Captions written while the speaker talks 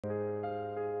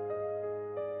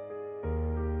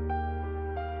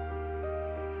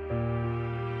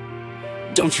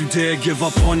Don't you dare give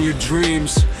up on your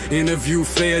dreams. Interview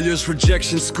failures,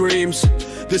 rejection screams.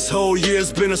 This whole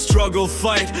year's been a struggle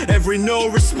fight. Every no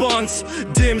response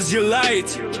dims your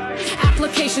light.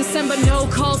 Applications sent but no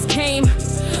calls came.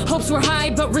 Hopes were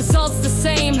high but results the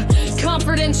same.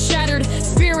 Confidence shattered,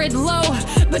 spirit low.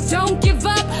 But don't give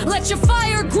up, let your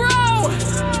fire grow.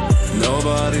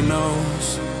 Nobody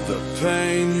knows the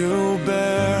pain you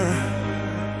bear.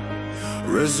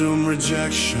 Resume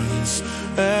rejections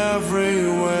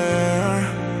everywhere.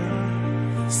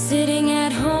 Sitting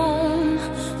at home,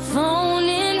 phone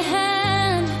in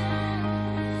hand,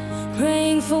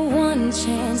 praying for one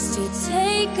chance to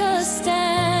take a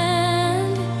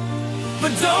stand.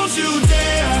 But don't you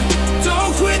dare,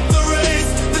 don't quit the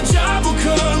race. The job will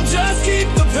come, just keep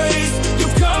the pace.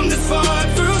 You've come this far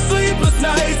through sleepless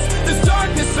nights. This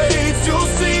darkness fades,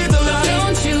 you'll see the light.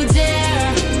 Don't you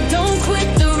dare, don't quit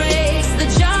the race. The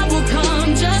job will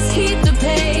come, just keep the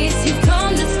pace. You've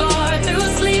come this far through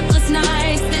sleepless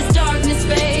nights. This darkness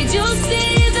fades, you'll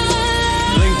see the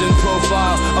light. LinkedIn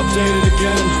profile updated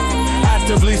again.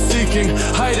 Actively seeking,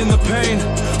 hiding the pain.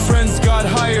 Friends got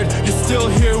hired, you're still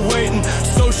here waiting.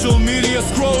 Social media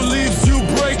scroll leaves you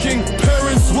breaking.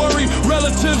 Parents worry,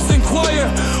 relatives inquire.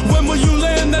 When will you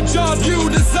land that job you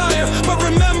desire? But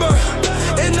remember,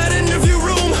 in that interview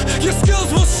room, your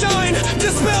skills will shine,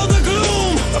 dispel the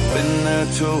gloom. I've been there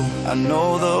too, I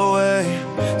know the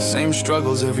way. Same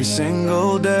struggles every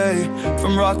single day.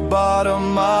 From rock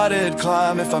bottom I did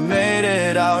climb. If I made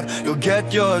it out, you'll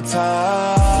get your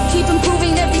time. Keep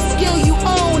improving every skill you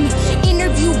own.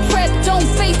 Interview prep, don't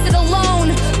face it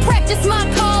alone. Practice my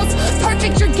calls,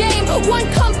 perfect your game. One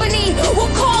company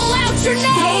will call out your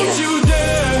name. Don't you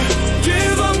dare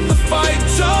give up the fight.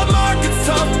 Job market's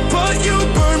tough, but you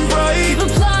burn bright. Keep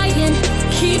applying,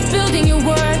 keep building your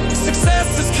worth. Success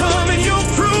is coming, you'll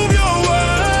prove your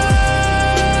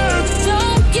worth.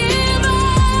 Don't give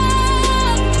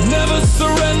up, Never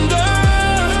surrender.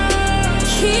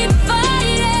 keep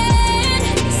fighting.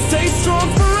 Stay strong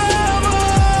forever.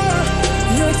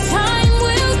 Your time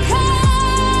will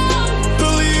come.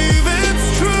 Believe it's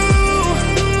true.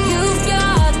 You've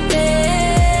got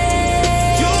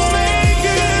this. You'll make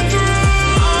it through.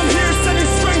 I'm here sending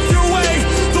strength your way.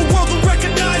 The world will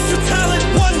recognize your talent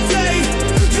one day.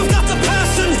 You've got the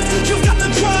passion, you've got the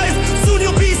drive. Soon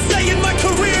you'll be saying my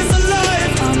career's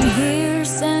alive. I'm here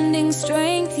sending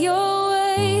strength your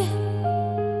way.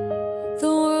 The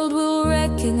world will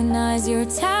recognize your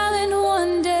talent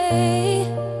one day.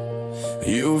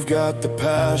 You've got the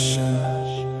passion,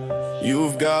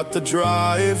 you've got the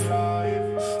drive.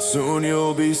 Soon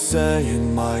you'll be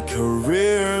saying my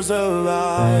career's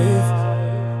alive.